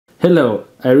Hello,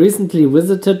 I recently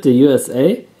visited the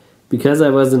USA because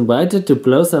I was invited to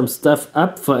blow some stuff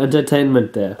up for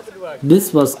entertainment there.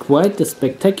 This was quite a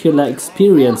spectacular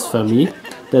experience for me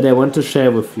that I want to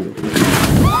share with you.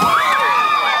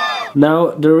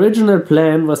 Now, the original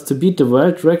plan was to beat the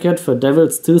world record for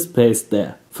devil's toothpaste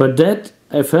there. For that,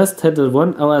 I first had a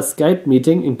 1-hour Skype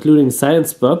meeting including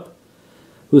Science Bob,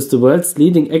 who's the world's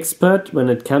leading expert when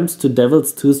it comes to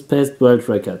devil's toothpaste world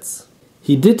records.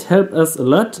 He did help us a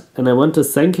lot and I want to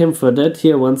thank him for that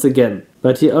here once again.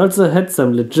 But he also had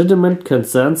some legitimate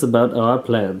concerns about our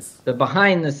plans. The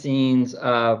behind the scenes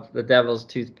of the devil's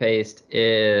toothpaste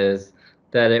is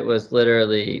that it was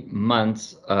literally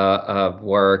months of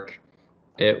work.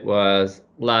 It was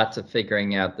lots of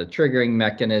figuring out the triggering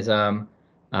mechanism,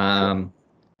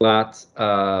 lots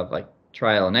of like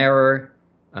trial and error.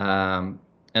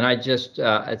 And I just,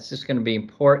 it's just going to be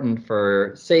important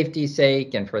for safety's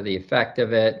sake and for the effect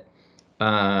of it,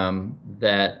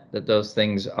 that those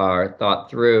things are thought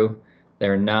through.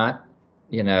 They're not,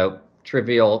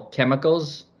 trivial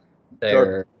chemicals.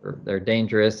 They're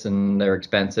dangerous and they're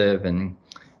expensive, and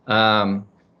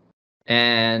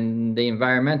the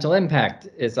environmental impact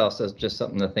is also just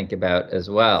something to think about as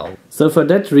well. So for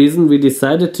that reason, we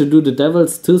decided to do the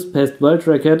devil's toothpaste world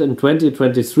record in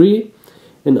 2023.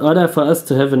 In order for us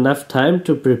to have enough time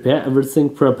to prepare everything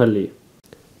properly.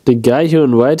 The guy who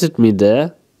invited me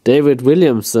there, David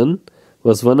Williamson,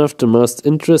 was one of the most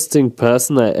interesting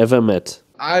person I ever met.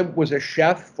 I was a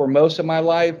chef for most of my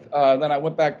life. Then I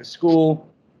went back to school,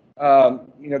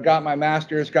 got my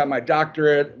master's, got my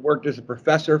doctorate, worked as a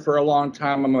professor for a long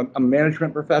time. I'm a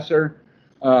management professor.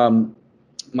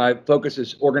 My focus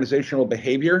is organizational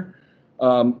behavior,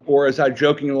 or as I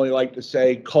jokingly like to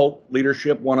say, cult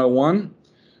leadership 101.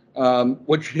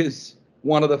 Which is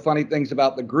one of the funny things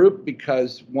about the group,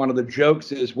 because one of the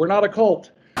jokes is we're not a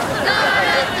cult.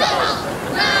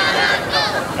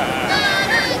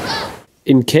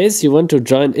 In case you want to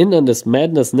join in on this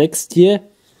madness next year,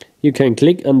 you can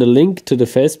click on the link to the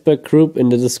Facebook group in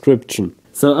the description.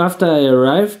 So after I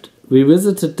arrived, we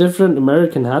visited different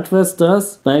American hardware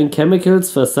stores buying chemicals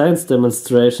for science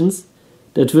demonstrations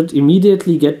that would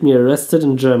immediately get me arrested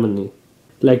in Germany.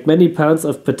 Like many pounds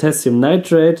of potassium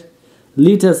nitrate,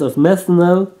 liters of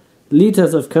methanol,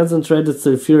 liters of concentrated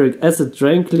sulfuric acid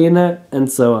drain cleaner, and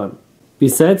so on.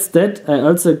 Besides that, I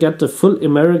also got the full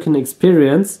American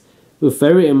experience with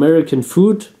very American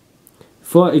food,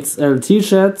 4XL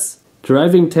t-shirts,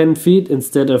 driving 10 feet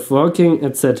instead of walking,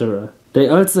 etc. They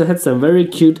also had some very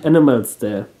cute animals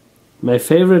there. My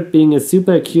favorite being a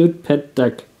super cute pet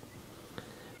duck.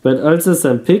 But also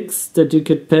some pigs that you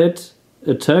could pet,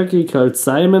 a turkey called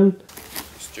Simon,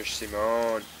 Mr.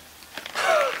 Simon,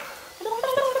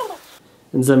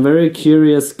 and some very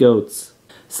curious goats.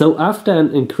 So after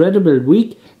an incredible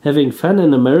week having fun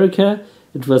in America,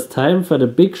 it was time for the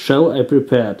big show I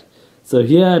prepared. So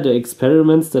here are the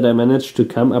experiments that I managed to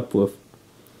come up with.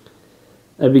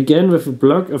 I began with a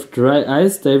block of dry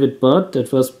ice David bought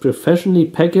that was professionally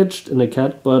packaged in a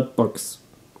cardboard box.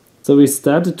 So we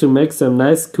started to make some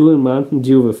nice cool Mountain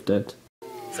Dew with that.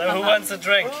 So who wants a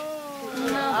drink?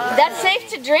 That's safe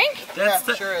to drink?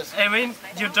 Sure is. I mean,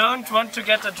 you don't want to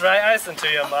get the dry ice into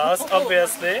your mouth,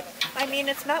 obviously. I mean,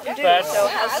 it's Mountain Dew, so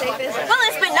how safe is it? Well,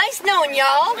 it's been nice knowing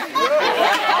y'all.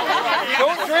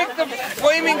 don't drink the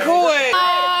flaming Kool-Aid.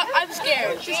 I'm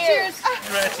scared. Cheers.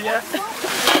 Right here.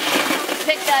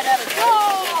 Pick that up.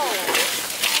 Whoa!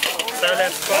 So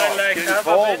let's boil like half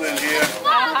of it. in here.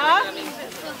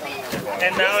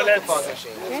 And now let's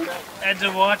add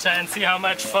the water and see how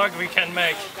much fog we can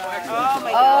make. Oh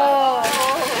my god. Oh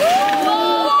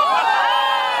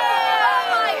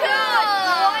my god.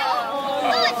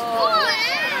 Oh, it's fun.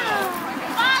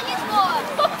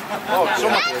 Oh, so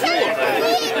much.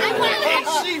 I can't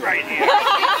see right here.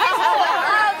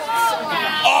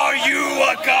 Are you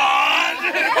a god?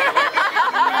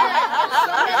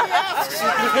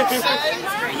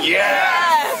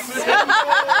 Yes.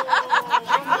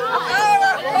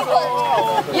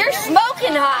 You're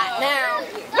smoking hot now.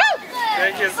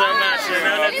 Thank you so much. And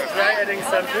now let's try adding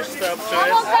some dish soap to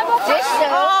it. Dish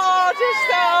soap. Oh, dish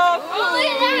soap.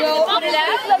 Put it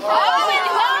out.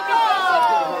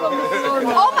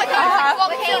 Oh my god,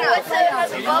 it's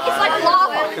like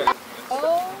lava.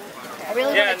 I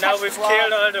really Yeah, now we've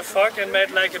killed all the fog and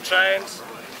made like a giant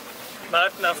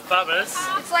mountain of bubbles.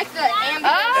 It's like the ambient.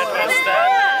 That will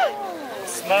start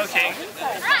smoking.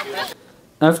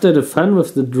 After the fun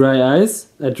with the dry ice,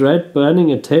 I tried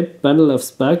burning a taped bundle of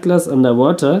sparklers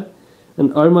underwater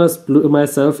and almost blew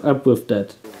myself up with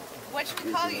that. What should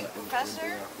we call you?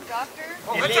 Professor? Doctor?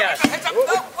 Elias.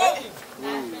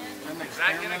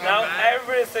 Now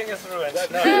everything everything is ruined.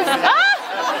 Everything is ruined.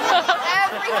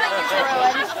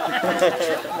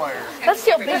 That's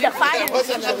still big to fire.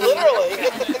 Literally.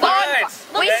 Alright.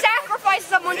 We sacrificed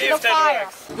someone to the fire.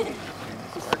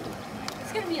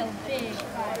 It's gonna be a big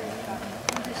fire.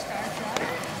 Just starts up.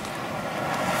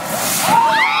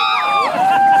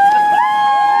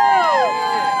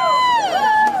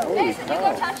 Jason, you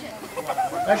go touch it.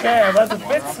 Okay, I was a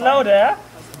bit slow there.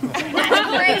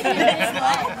 Crazy.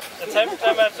 Attempt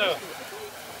number 2.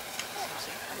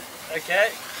 Okay.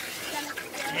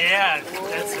 Yeah,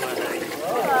 that's what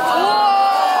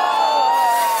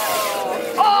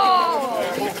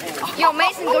Yo,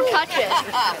 Mason, go touch it.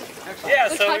 Yeah,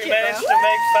 so we managed to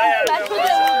make fire.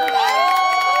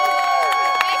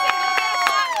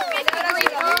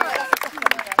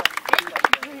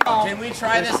 Can we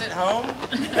try this at home?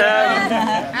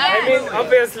 I mean,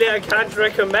 obviously I can't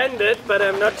recommend it, but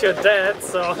I'm not your dad,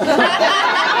 so... Good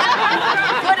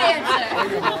answer.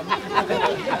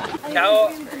 Now,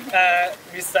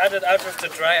 we started out with the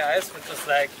dry ice, which is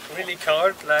like really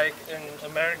cold, like in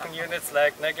American units,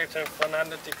 like negative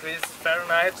 100 degrees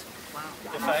Fahrenheit,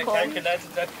 if I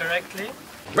calculated that correctly.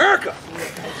 America!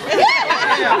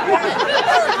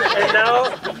 And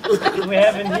now we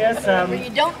have in here some You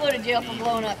don't go to jail for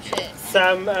blowing up shit.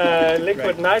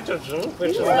 liquid nitrogen,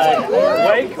 which is like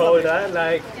way colder,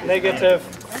 like negative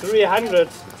 300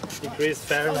 degrees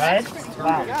Fahrenheit,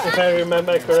 if I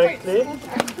remember correctly.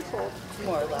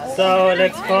 So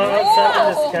let's pour out some in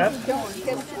this cup.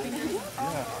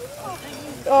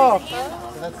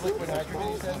 That's liquid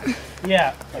nitrogen, you said?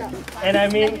 Yeah, and I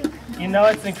mean, you know,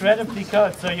 it's incredibly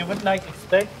cold, so you would like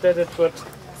expect that it would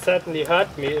certainly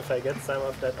hurt me if I get some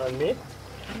of that on me.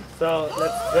 So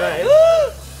let's try it.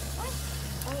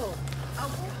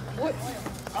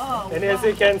 And as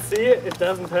you can see, it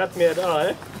doesn't hurt me at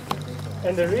all.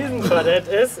 And the reason for that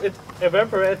is it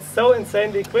evaporates so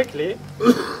insanely quickly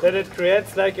that it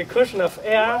creates like a cushion of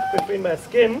air between my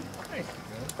skin.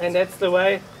 And that's the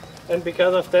way, and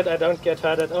because of that I don't get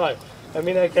hurt at all. I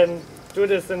mean, I can do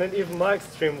this in an even more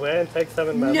extreme way and take some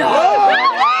in my mouth.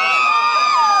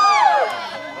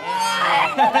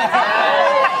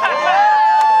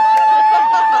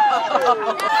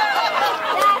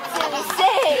 That's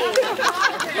insane.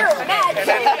 You're a mad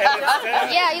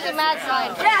scientist. Yeah, he's a mad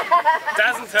scientist.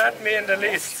 Doesn't hurt me in the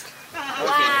least.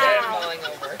 Wow.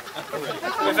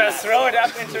 If I throw it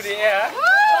up into the air,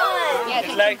 Yeah,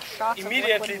 it like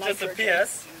immediately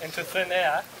disappears into thin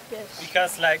air,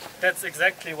 because like that's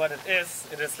exactly what it is.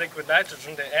 It is liquid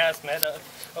nitrogen. The air is made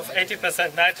of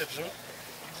 80% nitrogen,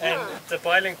 and the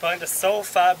boiling point is so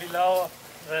far below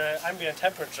the ambient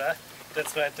temperature,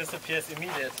 that's why it disappears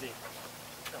immediately.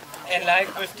 And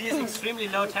like with these extremely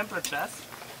low temperatures,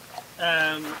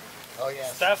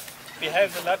 stuff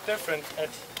behaves a lot different at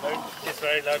these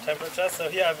very low temperatures. So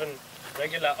here I have a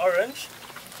regular orange.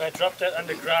 If I drop that on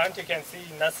the ground, you can see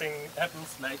nothing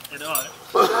happens like at all.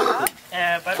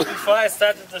 But before I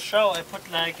started the show, I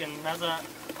put like another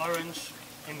orange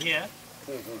in here.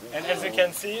 And as you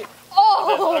can see,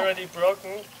 it's already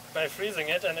broken by freezing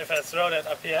it. And if I throw that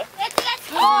up here, it's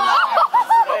in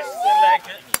like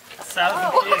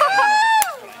 1,000 pieces.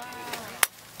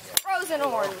 Frozen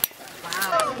orange.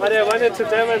 But I wanted to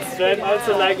demonstrate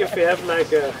also, like if you have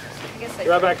like a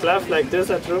rubber glove like this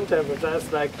at room temperature,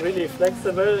 it's like really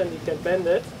flexible and you can bend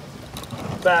it.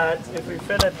 But if we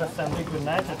fill it with some liquid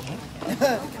nitrogen,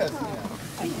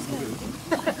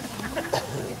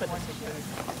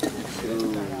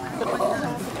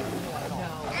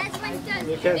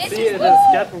 you can see it has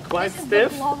gotten quite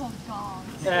stiff.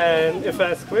 And if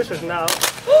I squish it now,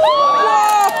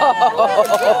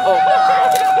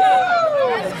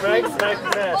 it breaks like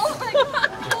mess.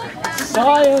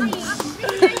 Science!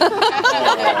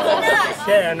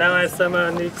 Okay, and now I somehow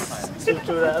need to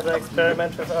do the other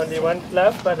experiment with only one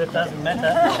glove, but it doesn't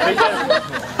matter.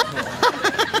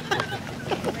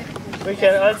 We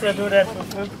can also do that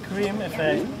with whipped cream if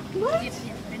I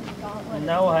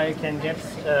know how I can get.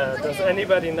 Does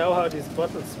anybody know how these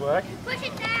bottles work? Push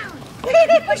it down.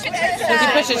 Push it to the side. You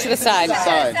push it to the side.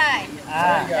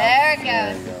 Ah, There it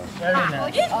goes. very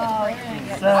nice.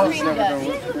 So,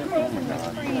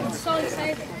 So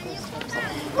excited.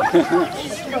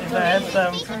 if I have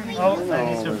some, oh, I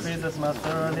need to freeze this more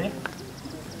thoroughly.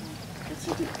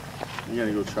 You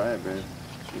gotta go try it, man.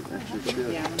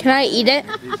 Can I eat it?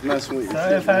 He's messing with you. So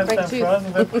if I have some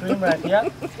frozen whipped cream right here,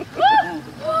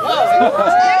 There's your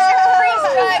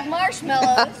freeze-dried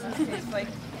marshmallows.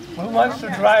 who wants to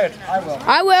try it?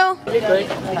 I will.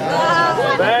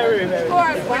 Very, very.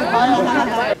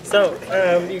 So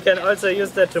you can also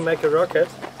use that to make a rocket.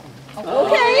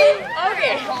 Okay.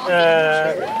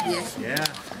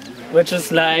 which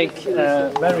is like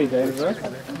very dangerous.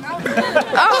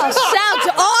 Oh, sounds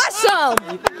awesome!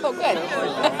 Oh, good.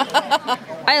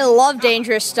 I love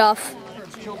dangerous stuff.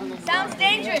 Sounds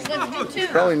dangerous. Let's do two.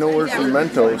 Probably no worse than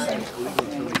Mentos.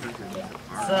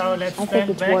 So let's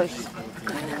stand back.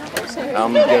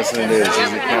 I'm guessing it is.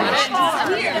 He's a chemist.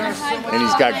 And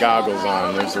he's got goggles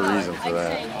on. There's a reason for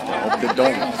that. I hope they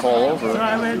don't fall over. So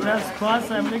I will just pour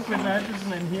some liquid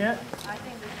nitrogen in here.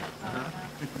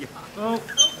 Oh,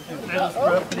 that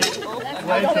is probably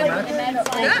way too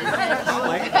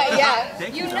much. Yeah.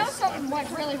 You know something went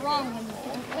really wrong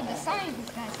with the science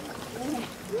guys.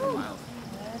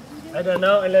 I don't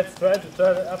know, and let's try to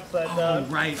turn it upside down.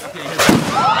 Right. Okay.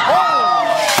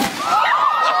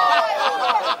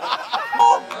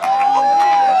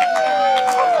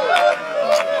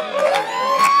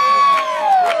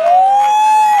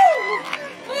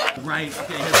 Right.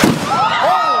 Okay.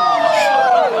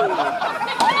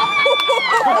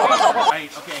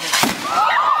 Right. Okay.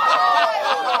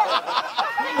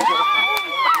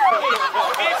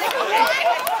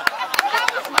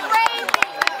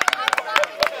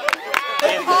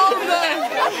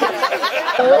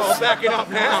 We're all backing up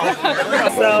now.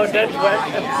 So that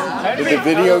went Did the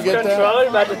video get that?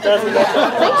 control, but it doesn't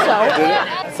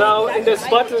matter. So in this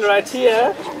bottle right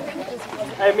here,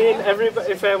 I mean,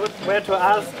 if I were to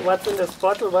ask what's in this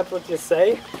bottle, what would you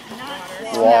say?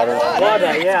 Water.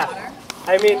 Water, yeah.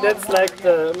 I mean, that's like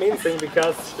the main thing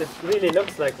because it really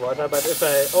looks like water, but if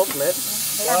I open it,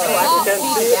 you can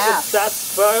see it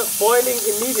starts boiling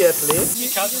immediately.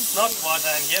 Because it's not water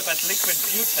in here, but liquid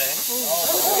butane.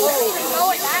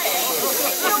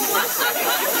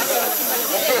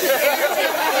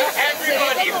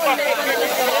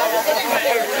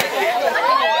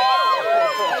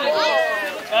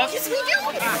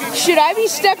 Should I be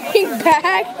stepping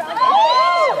back?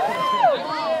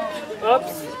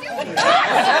 Oops.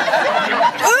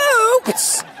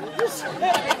 Oops!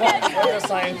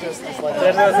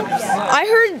 I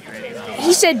heard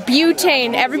he said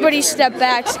butane. Everybody step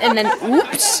back and then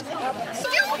oops.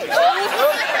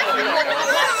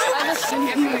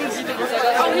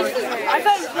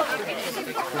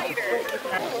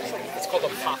 It's called a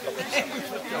apocalypse.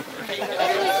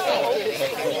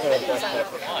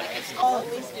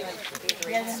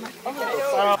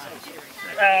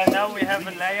 Now we have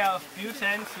a layer of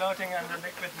butane floating on the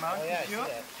liquid Mountain Dew.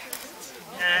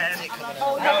 And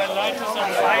now I light this on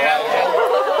fire.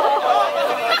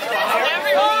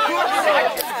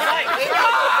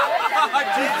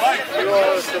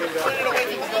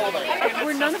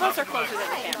 We're none of us are closer than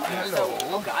the camera. So,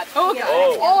 oh god. Oh god.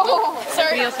 Oh,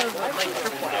 sorry. We also like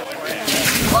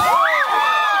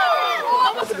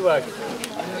It works.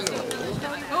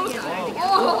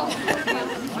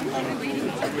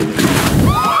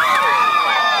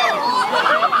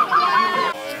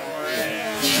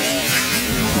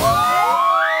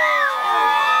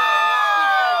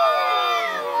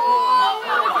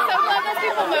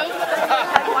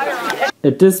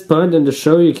 At this point in the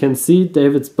show you can see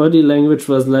David's body language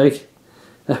was like,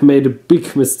 I made a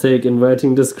big mistake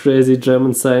inviting this crazy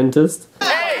German scientist.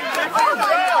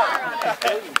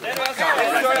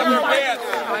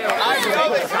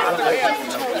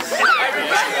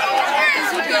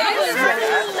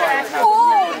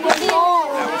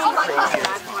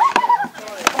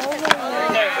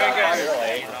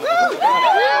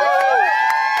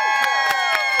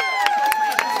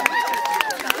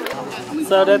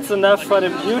 So that's enough for the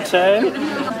butane.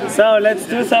 So let's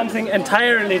do something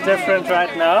entirely different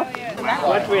right now.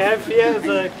 What we have here is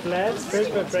a glass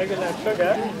filled with regular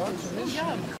sugar.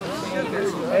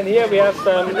 And here we have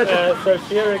some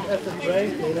sulfuric acid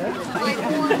brain cleaner.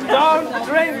 Don't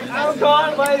drink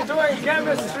alcohol while doing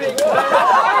chemistry!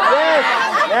 Yes!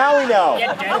 Now we know!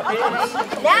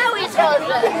 Now he tells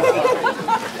us.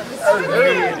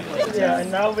 Yeah, and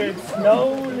now we'll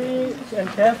slowly and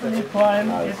carefully pour in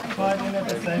at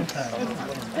the same time.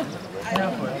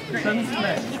 Careful, shouldn't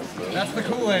splash. That's the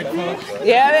Kool-Aid, folks.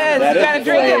 yeah, it is. You gotta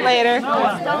drink it later.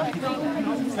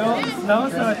 Go slow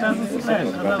so it doesn't splash,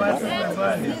 otherwise it will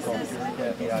burn you.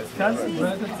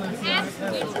 Concentrated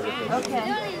Okay.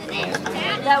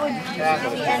 That would be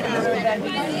the end of the event.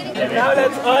 And now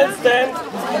let's all stand.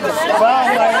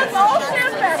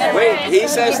 Wait, he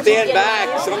says stand back.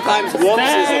 Sometimes whoops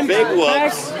is a big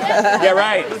whoops. Yeah,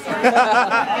 right.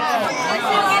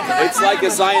 It's like a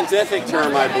scientific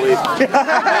term, I believe.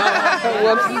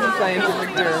 Whoops is a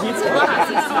scientific term.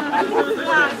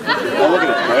 Oh, look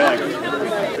at it.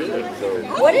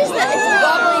 What is that? It's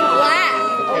bubbling black.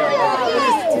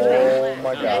 Oh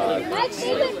my god.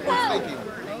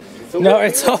 No,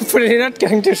 it's hopefully not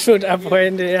going to shoot up way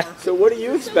in the air. So what do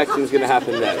you expect is going to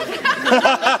happen then?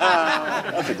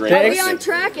 That's a great Are we on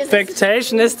track? Is this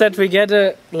Expectation is that we get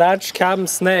a large carbon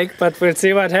snake, but we'll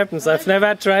see what happens. I've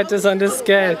never tried this on this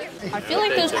scale. I feel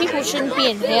like those people shouldn't be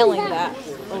inhaling that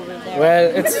over there.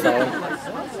 Well, it's fine.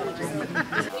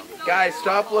 Guys,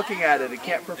 stop looking at it. It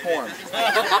can't perform. It's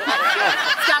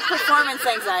got performance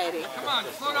anxiety. Come on,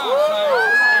 slow down.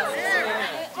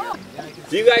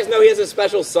 Do you guys know he has a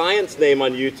special science name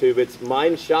on YouTube? It's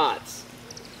Mind Shots.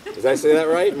 Did I say that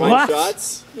right? Mind What?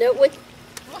 Shots? No, what?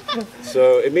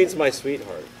 So it means my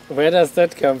sweetheart. Where does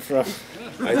that come from?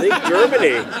 I think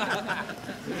Germany.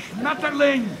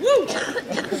 Schmetterling.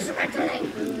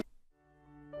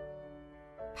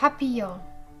 Papillon.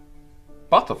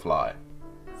 Butterfly.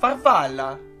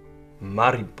 Farfalla.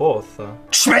 Mariposa.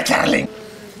 Schmetterling.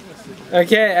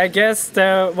 Okay, I guess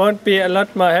there won't be a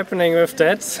lot more happening with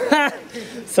that.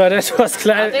 So that was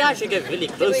I think I should get really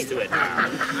close to it.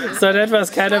 So that was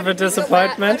kind of a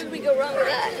disappointment. we go wrong with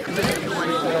that?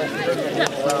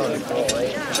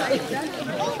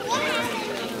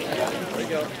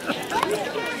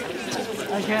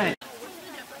 Okay.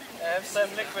 I have some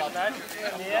liquid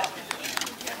nitrogen here.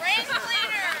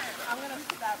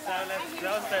 So let's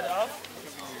close that off.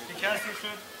 Because you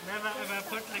should never ever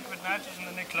put liquid nitrogen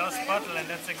in a closed bottle, and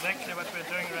that's exactly what we're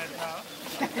doing right now.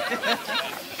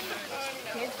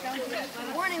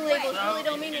 Warning labels really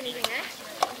don't mean anything, eh?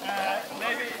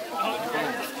 Maybe hold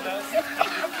this close.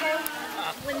 Okay.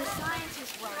 When the science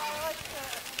is right.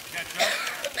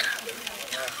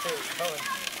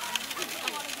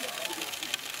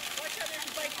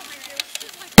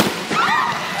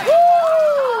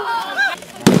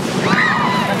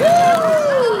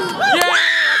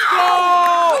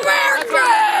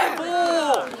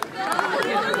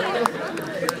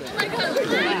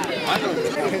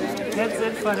 That's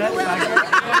it for that bucket.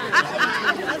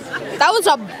 That was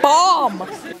a bomb. I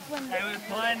will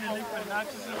pour in the liquid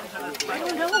nitrogen into the I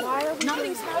don't know why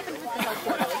nothing's happened with the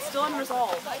volcano. It's still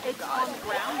unresolved. It's on the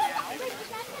ground now.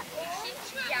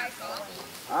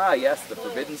 Ah, yes, the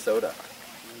forbidden soda.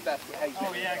 Oh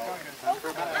yeah,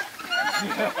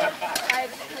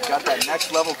 Got that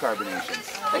next level carbonation.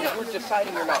 We're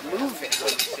deciding you're not moving when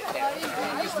you sit down.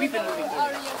 Because we've been moving.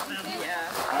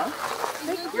 Yeah. Huh?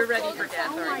 You're ready for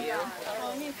death, are you?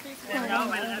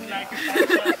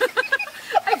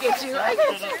 I get you. I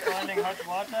get you. Boiling hot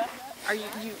water. Are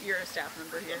you're a staff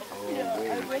member here?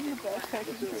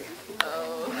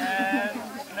 Oh. And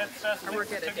let's just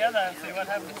mix it together and see what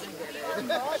happens.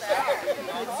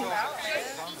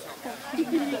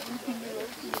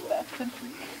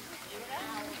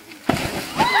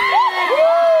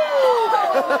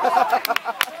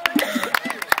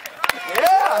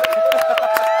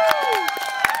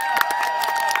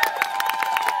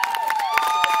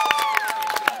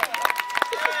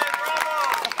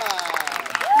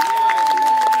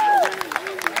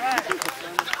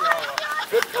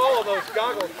 Good call on those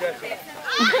goggles, Jesse.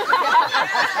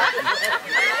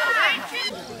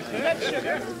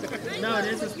 No,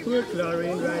 this is pure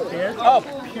chlorine right there. Oh,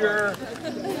 pure.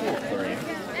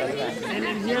 And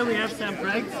in here we have some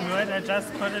brake fluid. I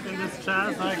just put it in this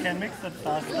jar so I can mix it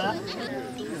faster.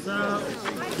 So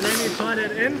let me put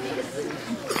it in.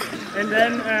 And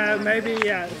then maybe,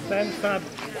 stand far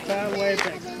way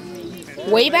back.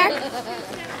 Way back?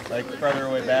 Like further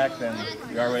away back than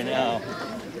you are right now.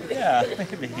 Yeah,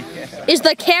 maybe. Yeah. Is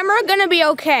the camera gonna be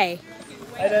okay?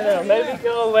 I don't know, maybe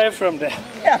go away from there.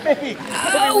 Yeah, maybe. Maybe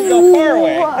we go far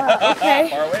away. Okay.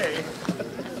 Far away.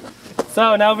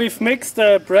 So now we've mixed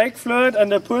the brake fluid and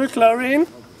the pool chlorine.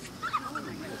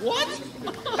 What?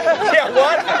 Yeah,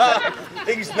 what?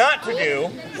 Things not to do.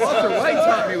 Walter White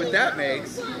taught me what that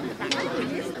makes.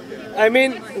 I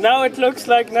mean, now it looks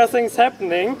like nothing's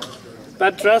happening,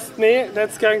 but trust me,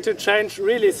 that's going to change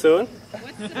really soon.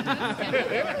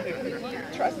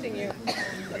 Trusting you.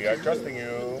 We are trusting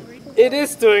you. It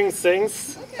is doing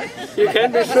things. You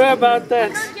can be sure about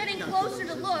that. We're getting closer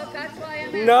to look, that's why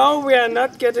I'm No, we are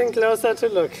not getting closer to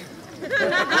look.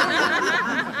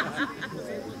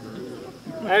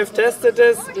 I've tested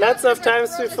this lots of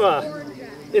times before.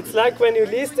 It's like when you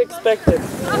least expect it.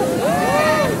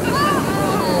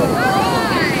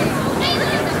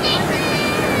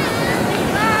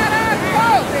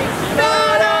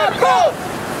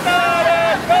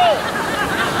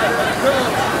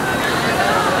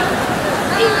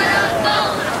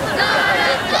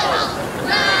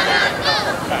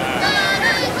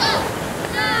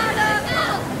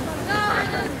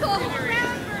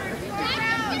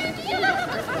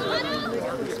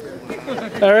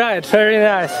 All right, very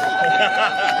nice.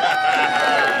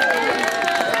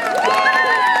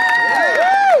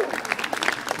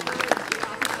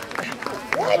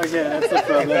 Okay, that's the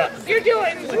problem. You're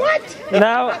doing what?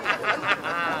 Now,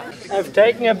 I've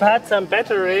taken apart some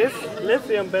batteries,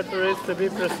 lithium batteries to be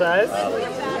precise.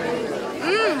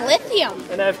 Lithium.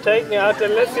 And I've taken out the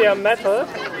lithium metal.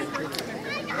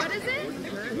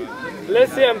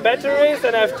 Lithium batteries,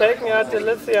 and I've taken out the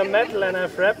lithium metal and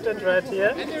I've wrapped it right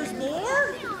here. And there's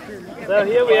more? So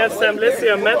here we have some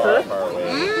lithium metal.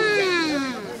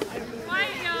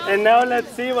 And now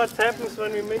let's see what happens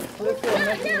when we mix lithium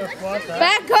metal with water.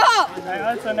 Back up!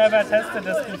 I also never tested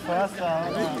this before, so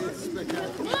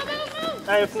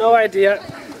I have no idea.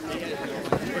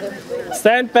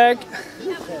 Stand back.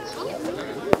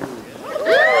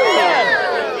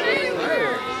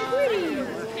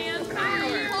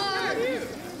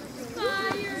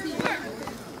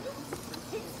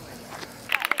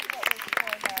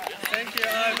 Thank you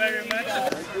all very much.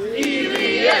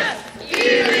 Elias!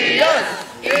 Elias!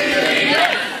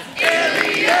 Elias!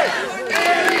 Elias!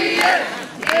 Elias!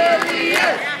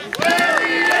 Elias!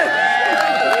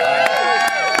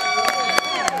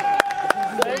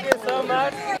 Thank you so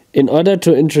much. In order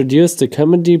to introduce the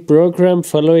comedy program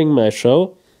following my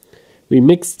show, we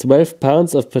mixed 12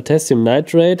 pounds of potassium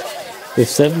nitrate with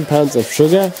 7 pounds of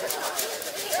sugar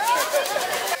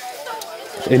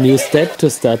and used that to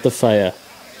start the fire.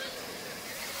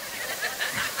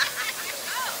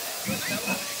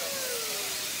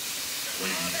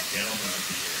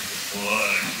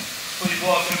 Please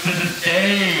welcome to the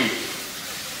stage,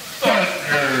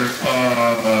 Thunderpod.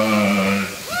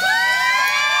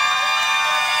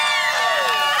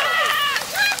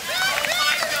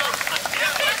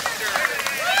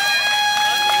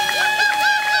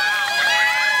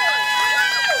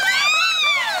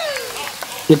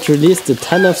 It released a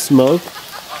ton of smoke,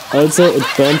 also it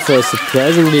burned for a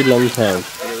surprisingly long time.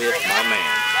 Elias, my man.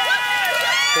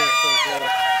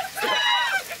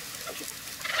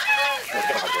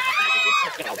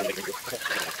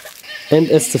 And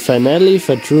as the finale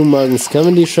for Drew Morgan's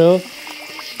comedy show,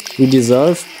 we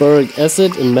dissolved boric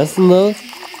acid in methanol.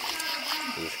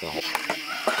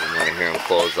 I'm gonna hear him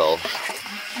close, I'll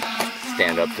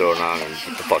stand up, throw it on, and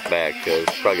get the fuck back, because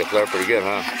it's probably gonna flare pretty good,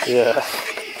 huh? Yeah,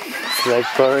 it's like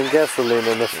pouring gasoline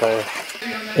in the fire.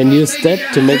 And used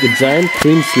that to make a giant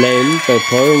green flame by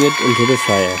pouring it into the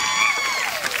fire.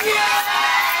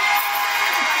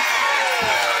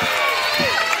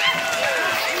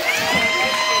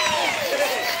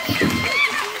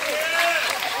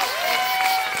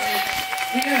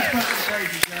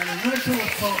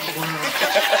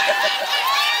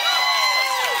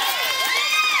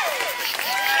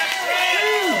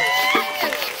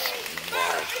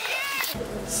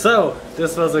 So,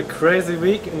 this was a crazy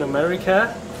week in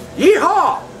America.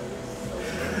 Yeehaw!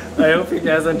 I hope you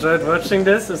guys enjoyed watching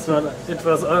this. It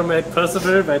was all made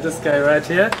possible by this guy right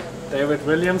here, David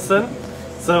Williamson.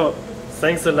 So,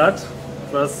 thanks a lot.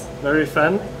 It was very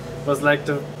fun. It was like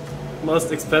the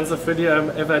most expensive video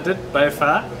I ever did by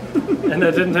far. And I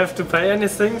didn't have to pay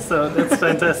anything, so that's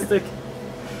fantastic.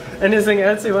 Anything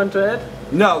else you want to add?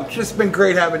 No, it's just been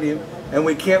great having you. And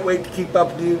we can't wait to keep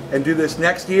up with you and do this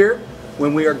next year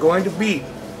when we are going to beat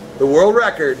the world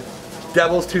record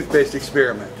Devil's Toothpaste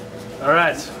Experiment.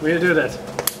 Alright, we'll do that.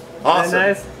 Awesome.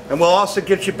 Very nice. And we'll also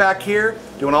get you back here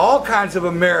doing all kinds of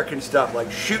American stuff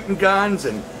like shooting guns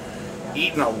and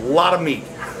eating a lot of meat.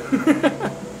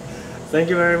 Thank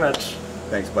you very much.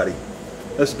 Thanks, buddy.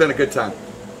 This has been a good time.